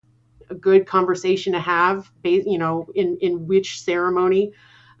a good conversation to have, in which ceremony.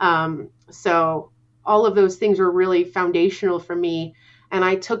 So all of those things were really foundational for me. And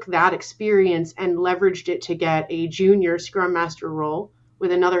I took that experience and leveraged it to get a junior Scrum Master role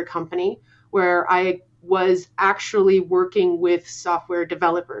with another company where I was actually working with software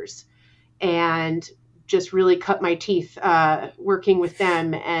developers and just really cut my teeth working with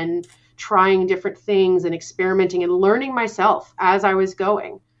them and trying different things and experimenting and learning myself as I was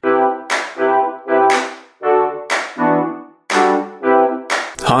going.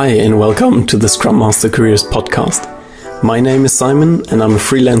 Hi, and welcome to the Scrum Master Careers podcast. My name is Simon, and I'm a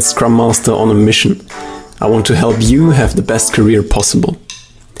freelance Scrum Master on a mission. I want to help you have the best career possible.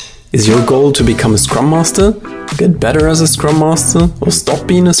 Is your goal to become a Scrum Master, get better as a Scrum Master, or stop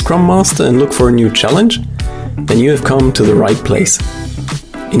being a Scrum Master and look for a new challenge? Then you have come to the right place.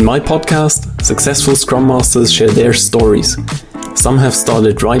 In my podcast, successful Scrum Masters share their stories. Some have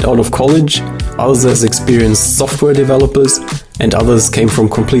started right out of college, others as experienced software developers, and others came from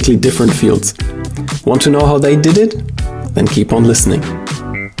completely different fields. Want to know how they did it? Then keep on listening.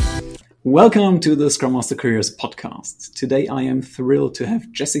 Welcome to the Scrum Master Careers podcast. Today I am thrilled to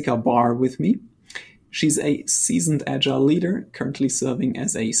have Jessica Bahr with me. She's a seasoned Agile leader, currently serving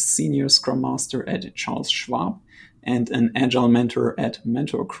as a Senior Scrum Master at Charles Schwab and an Agile mentor at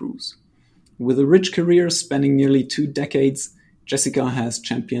Mentor Cruise. With a rich career spanning nearly 2 decades, Jessica has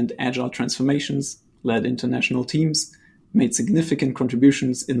championed Agile transformations, led international teams, made significant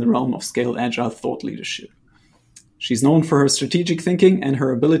contributions in the realm of scaled Agile thought leadership. She's known for her strategic thinking and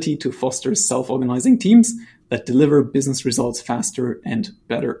her ability to foster self-organizing teams that deliver business results faster and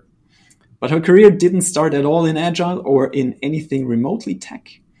better. But her career didn't start at all in Agile or in anything remotely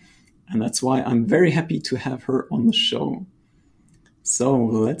tech. And that's why I'm very happy to have her on the show. So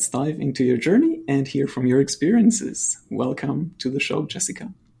let's dive into your journey and hear from your experiences. Welcome to the show,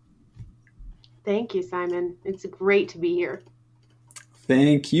 Jessica. Thank you, Simon. It's great to be here.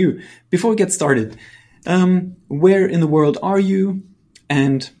 Thank you. Before we get started, where in the world are you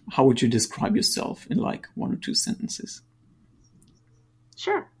and how would you describe yourself in like 1 or 2 sentences?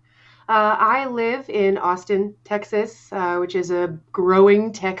 Sure. I live in Austin, Texas, which is a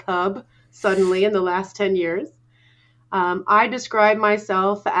growing tech hub suddenly in the last 10 years. I describe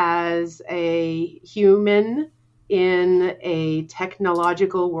myself as a human in a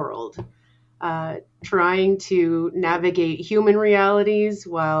technological world, trying to navigate human realities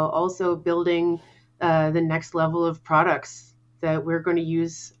while also building the next level of products that we're going to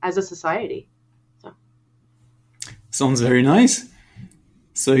use as a society. Sounds very nice.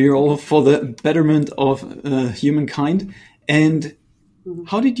 So you're all for the betterment of humankind. And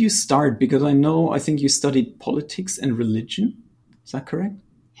how did you start? Because I think you studied politics and religion. Is that correct?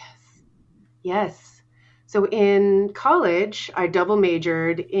 Yes. So in college, I double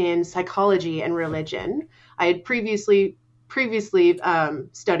majored in psychology and religion. I had previously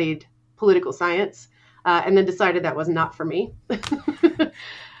studied political science and then decided that was not for me.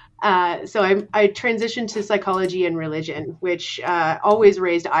 So I transitioned to psychology and religion, which always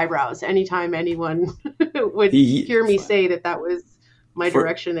raised eyebrows anytime anyone would hear me say that was my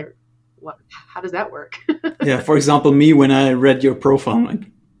direction. There, how does that work? Yeah, for example, me, when I read your profile, I'm like,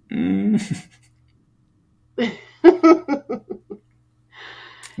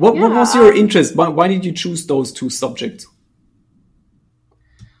 What was your interest? Why did you choose those 2 subjects?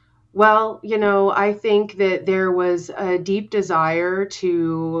 Well, I think that there was a deep desire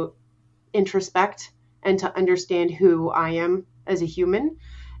to introspect and to understand who I am as a human.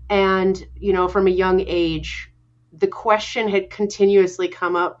 And, from a young age, the question had continuously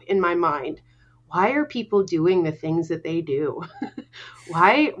come up in my mind. Why are people doing the things that they do?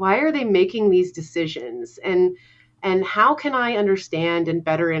 Why are they making these decisions? And how can I understand and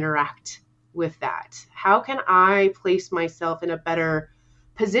better interact with that? How can I place myself in a better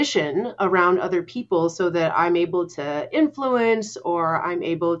position around other people so that I'm able to influence or I'm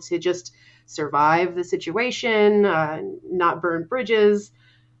able to just survive the situation, not burn bridges?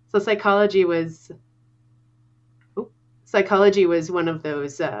 So psychology was one of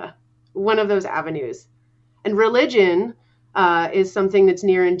those avenues. And religion is something that's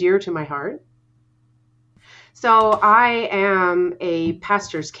near and dear to my heart. So I am a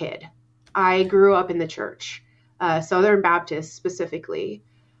pastor's kid. I grew up in the church, Southern Baptist specifically.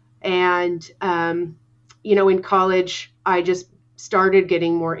 And, in college, I just started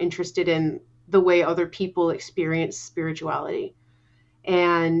getting more interested in the way other people experience spirituality.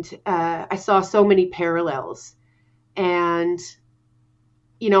 And I saw so many parallels. And,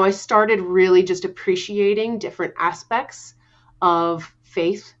 I started really just appreciating different aspects of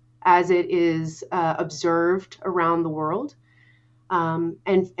faith as it is observed around the world.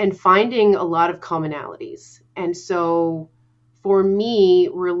 and finding a lot of commonalities. And so for me,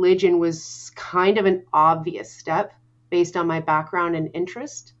 religion was kind of an obvious step based on my background and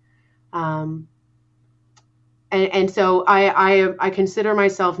interest. And so I consider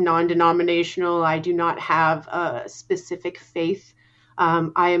myself non-denominational. I do not have a specific faith.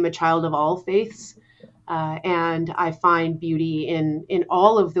 I am a child of all faiths. And I find beauty in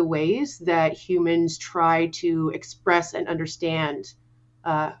all of the ways that humans try to express and understand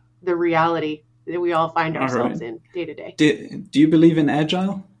the reality that we all find ourselves in day to day. Do you believe in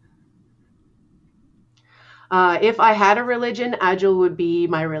Agile? If I had a religion, Agile would be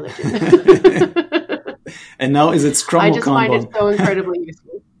my religion. And now is it Scrum or Kanban? I just find it so incredibly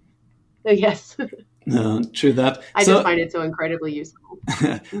useful. Yes. True that. I just find it so incredibly useful.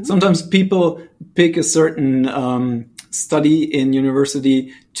 Sometimes people pick a certain study in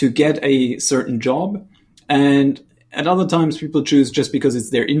university to get a certain job, and at other times people choose just because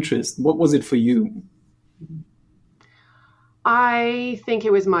it's their interest. What was it for you? I think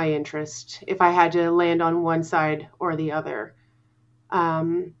it was my interest if I had to land on one side or the other.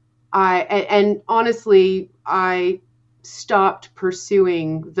 And honestly, I stopped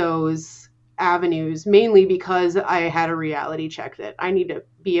pursuing those avenues mainly because I had a reality check that I need to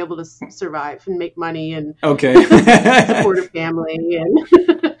be able to survive and make money and support a family,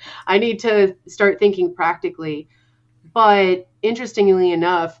 and I need to start thinking practically. But interestingly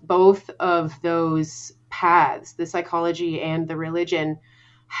enough, both of those paths, the psychology and the religion,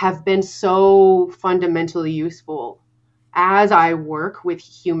 have been so fundamentally useful as I work with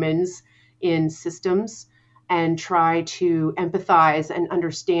humans in systems and try to empathize and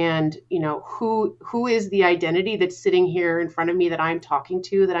understand, who is the identity that's sitting here in front of me that I'm talking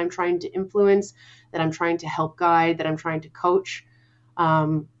to, that I'm trying to influence, that I'm trying to help guide, that I'm trying to coach,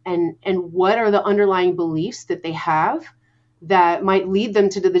 and what are the underlying beliefs that they have that might lead them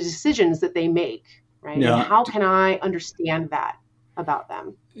to the decisions that they make, right? Yeah. And how can I understand that about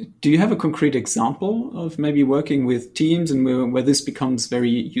them? Do you have a concrete example of maybe working with teams and where this becomes very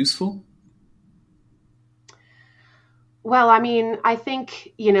useful? Well, I mean, I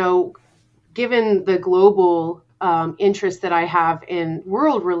think, given the global interest that I have in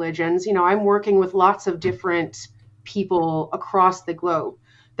world religions, I'm working with lots of different people across the globe.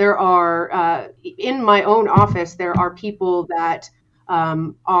 There are, in my own office, there are people that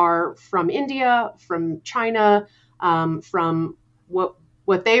are from India, from China, from what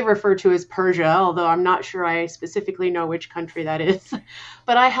they refer to as Persia, although I'm not sure I specifically know which country that is.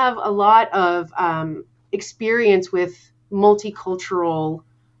 But I have a lot of experience with multicultural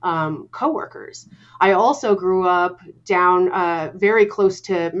coworkers. I also grew up down very close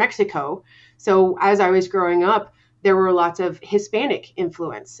to Mexico. So as I was growing up, there were lots of Hispanic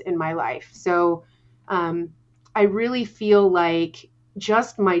influence in my life. So I really feel like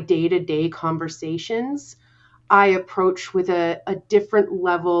just my day-to-day conversations, I approach with a different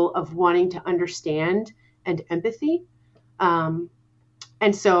level of wanting to understand and empathy. And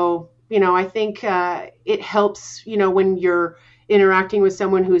so, I think it helps, when you're interacting with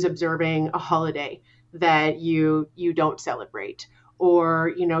someone who's observing a holiday that you don't celebrate,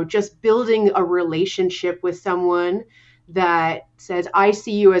 or, just building a relationship with someone that says, I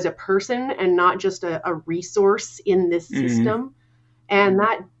see you as a person and not just a resource in this system. And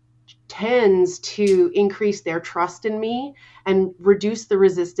that tends to increase their trust in me and reduce the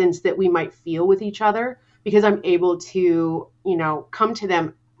resistance that we might feel with each other, because I'm able to, come to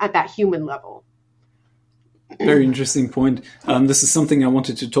them at that human level. Very interesting point. This is something I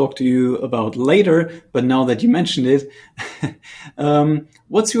wanted to talk to you about later, but now that you mentioned it,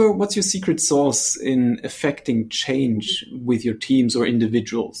 what's your secret sauce in affecting change with your teams or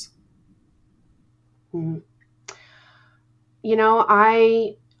individuals?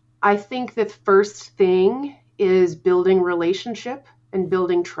 I think the first thing is building relationship and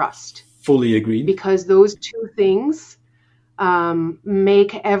building trust. Fully agree. Because those two things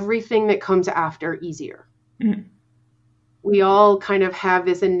make everything that comes after easier. We all kind of have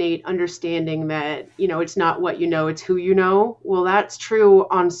this innate understanding that, it's not what you know, it's who you know. Well, that's true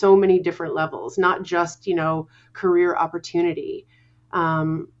on so many different levels, not just, career opportunity.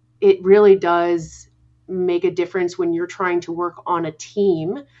 It really does make a difference when you're trying to work on a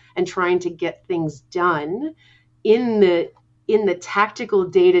team and trying to get things done in the tactical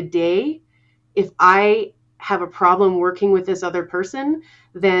day-to-day. If I have a problem working with this other person,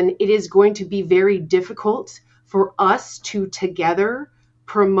 then it is going to be very difficult for us to together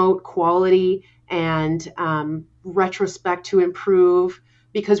promote quality and retrospect to improve,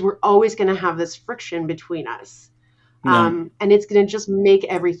 because we're always going to have this friction between us. And it's going to just make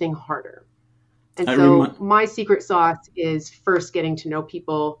everything harder. And so my secret sauce is first getting to know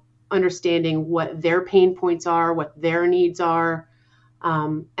people, understanding what their pain points are, what their needs are,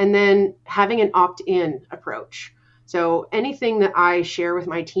 and then having an opt-in approach. So anything that I share with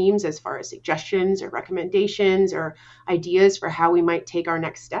my teams as far as suggestions or recommendations or ideas for how we might take our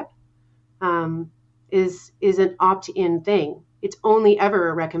next step is an opt-in thing. It's only ever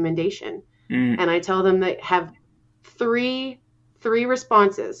a recommendation. And I tell them that have three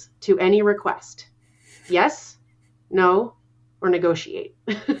responses to any request: yes, no, or negotiate.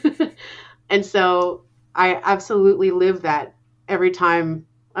 And so I absolutely live that every time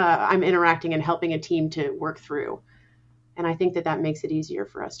I'm interacting and helping a team to work through. And I think that makes it easier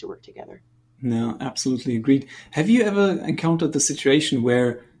for us to work together. No, absolutely agreed. Have you ever encountered the situation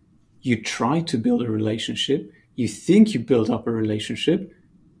where you try to build a relationship, you think you build up a relationship,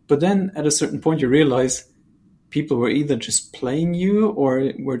 but then at a certain point you realize people were either just playing you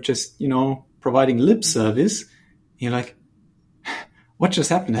or were just, providing lip service? You're like, what just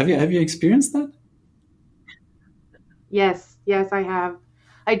happened? Have you experienced that? Yes, I have.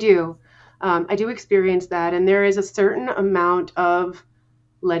 I do. I do experience that. And there is a certain amount of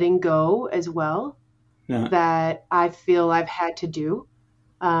letting go as well that I feel I've had to do.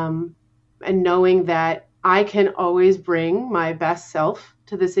 And knowing that I can always bring my best self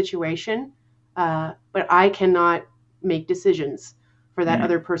to the situation, but I cannot make decisions for that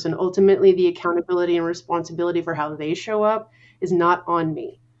other person. Ultimately, the accountability and responsibility for how they show up is not on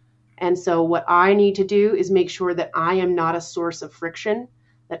me. And so what I need to do is make sure that I am not a source of friction,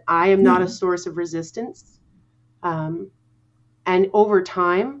 that I am not a source of resistance. And over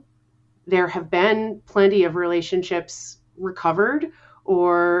time, there have been plenty of relationships recovered,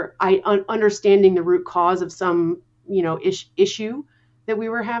 or understanding the root cause of some, issue that we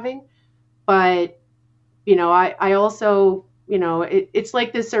were having. But, I also, it's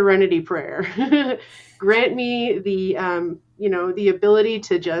like this serenity prayer. Grant me the ability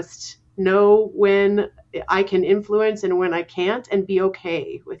to just know when I can influence and when I can't, and be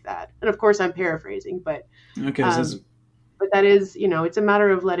okay with that. And of course I'm paraphrasing, but okay, but that is, it's a matter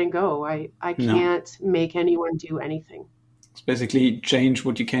of letting go. I can't make anyone do anything. It's basically change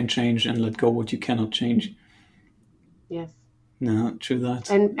what you can change and let go what you cannot change. Yes. No, true that.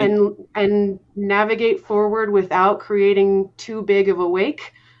 And navigate forward without creating too big of a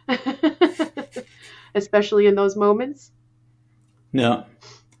wake, especially in those moments. Yeah,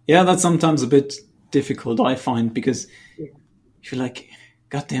 that's sometimes a bit difficult, I find, because you're like,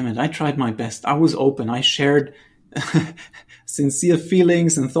 God damn it, I tried my best. I was open. I shared sincere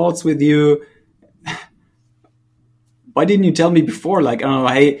feelings and thoughts with you. Why didn't you tell me before? Like,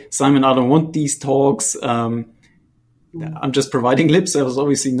 hey, Simon, I don't want these talks. I'm just providing lip service.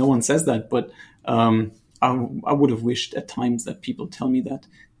 Obviously, no one says that, but I would have wished at times that people tell me that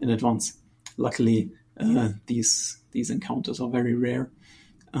in advance. Luckily, these encounters are very rare.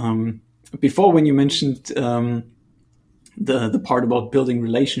 Before, when you mentioned the part about building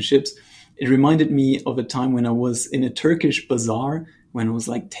relationships, it reminded me of a time when I was in a Turkish bazaar when I was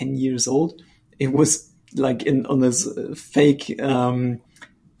like 10 years old. It was like on this fake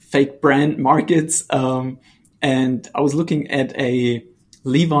brand markets. And I was looking at a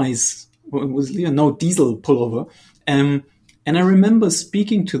Levi's, diesel pullover. And I remember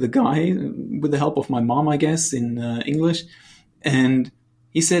speaking to the guy with the help of my mom, I guess, in English. And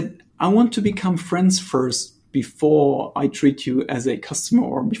he said, I want to become friends first before I treat you as a customer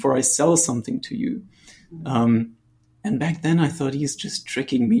or before I sell something to you. And back then I thought he's just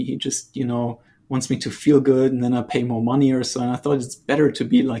tricking me. He just, wants me to feel good and then I pay more money or so. And I thought it's better to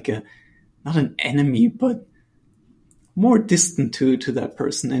be like not an enemy, but more distant to that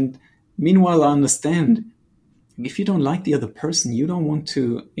person. And meanwhile, I understand if you don't like the other person, you don't want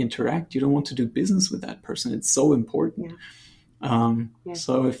to interact. You don't want to do business with that person. It's so important. Yeah.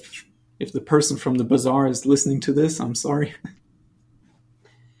 So if the person from the bazaar is listening to this, I'm sorry.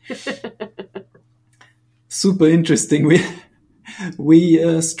 Super interesting.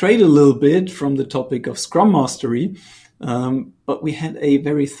 We strayed a little bit from the topic of Scrum Mastery, but we had a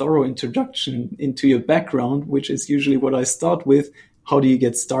very thorough introduction into your background, which is usually what I start with. How do you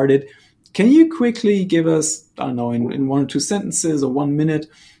get started? Can you quickly give us, I don't know, in 1 or 2 sentences or 1 minute,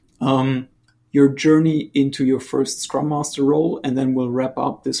 your journey into your first Scrum Master role, and then we'll wrap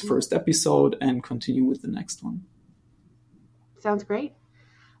up this first episode and continue with the next one. Sounds great.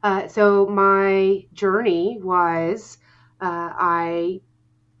 So my journey was, I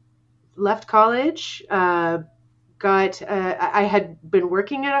left college, I had been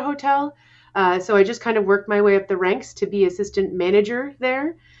working at a hotel, so I just kind of worked my way up the ranks to be assistant manager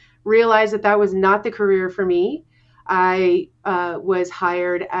there. Realized that was not the career for me. I was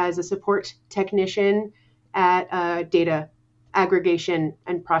hired as a support technician at a data aggregation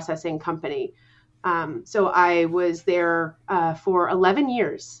and processing company. So I was there for 11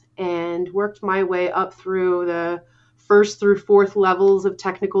 years and worked my way up through the first through fourth levels of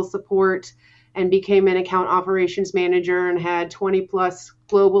technical support and became an account operations manager and had 20 plus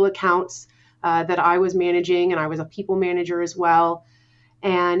global accounts that I was managing, and I was a people manager as well.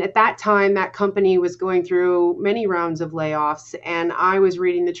 And at that time, that company was going through many rounds of layoffs, and I was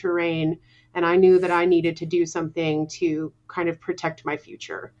reading the terrain, and I knew that I needed to do something to kind of protect my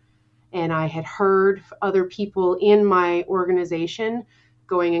future. And I had heard other people in my organization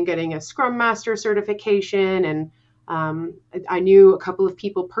going and getting a Scrum Master certification, and I knew a couple of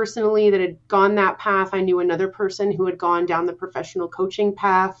people personally that had gone that path. I knew another person who had gone down the professional coaching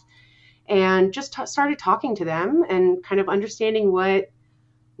path, and just started talking to them and kind of understanding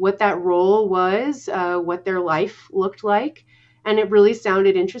what that role was, what their life looked like. And it really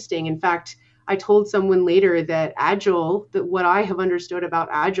sounded interesting. In fact, I told someone later that Agile, that what I have understood about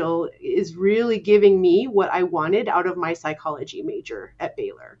Agile is really giving me what I wanted out of my psychology major at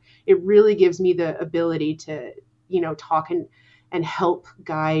Baylor. It really gives me the ability to, talk and help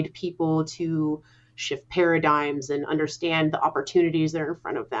guide people to shift paradigms and understand the opportunities that are in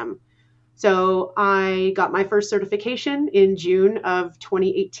front of them. So I got my first certification in June of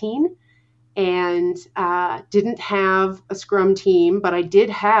 2018 and didn't have a Scrum team, but I did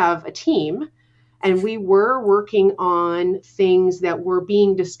have a team, and we were working on things that were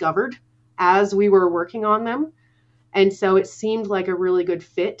being discovered as we were working on them. And so it seemed like a really good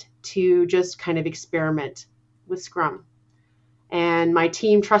fit to just kind of experiment with Scrum. And my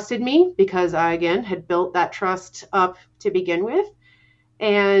team trusted me because I, again, had built that trust up to begin with.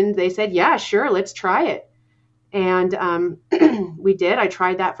 And they said, yeah, sure, let's try it. And we did. I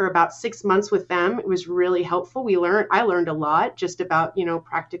tried that for about 6 months with them. It was really helpful. I learned a lot just about,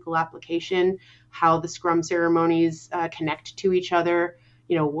 practical application, how the Scrum ceremonies connect to each other,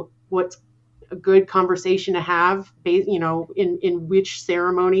 what's a good conversation to have, in which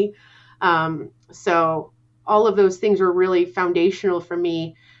ceremony. So all of those things were really foundational for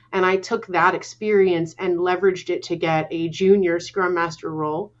me. And I took that experience and leveraged it to get a junior Scrum Master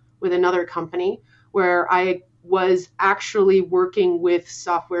role with another company where I was actually working with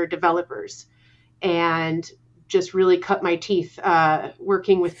software developers and just really cut my teeth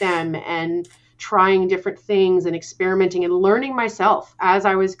working with them and trying different things and experimenting and learning myself as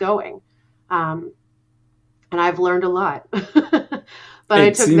I was going. And I've learned a lot. But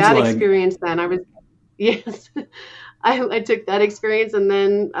I took that experience then. Yes. I took that experience and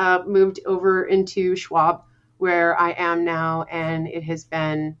then moved over into Schwab, where I am now, and it has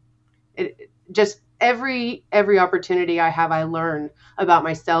been just every opportunity I have, I learn about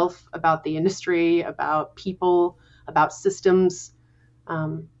myself, about the industry, about people, about systems.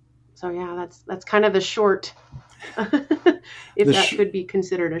 So yeah, that's kind of the short, could be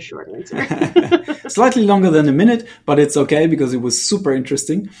considered a short answer. Slightly longer than a minute, but it's okay because it was super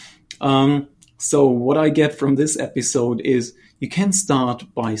interesting. So what I get from this episode is you can start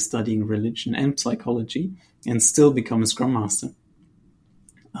by studying religion and psychology and still become a Scrum Master.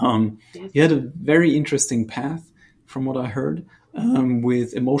 Yes. You had a very interesting path from what I heard,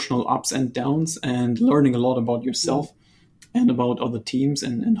 with emotional ups and downs and learning a lot about yourself and about other teams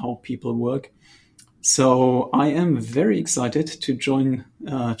and how people work. So I am very excited to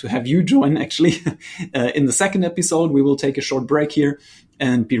have you join actually in the second episode. We will take a short break here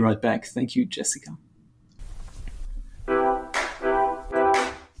and be right back. Thank you, Jessica.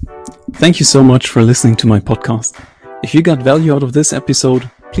 Thank you so much for listening to my podcast. If you got value out of this episode,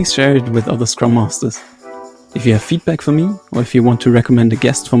 please share it with other Scrum Masters. If you have feedback for me, or if you want to recommend a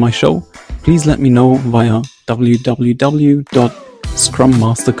guest for my show, please let me know via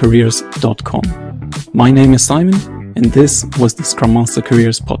www.scrummastercareers.com. My name is Simon, and this was the Scrum Master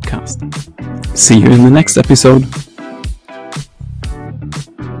Careers podcast. See you in the next episode.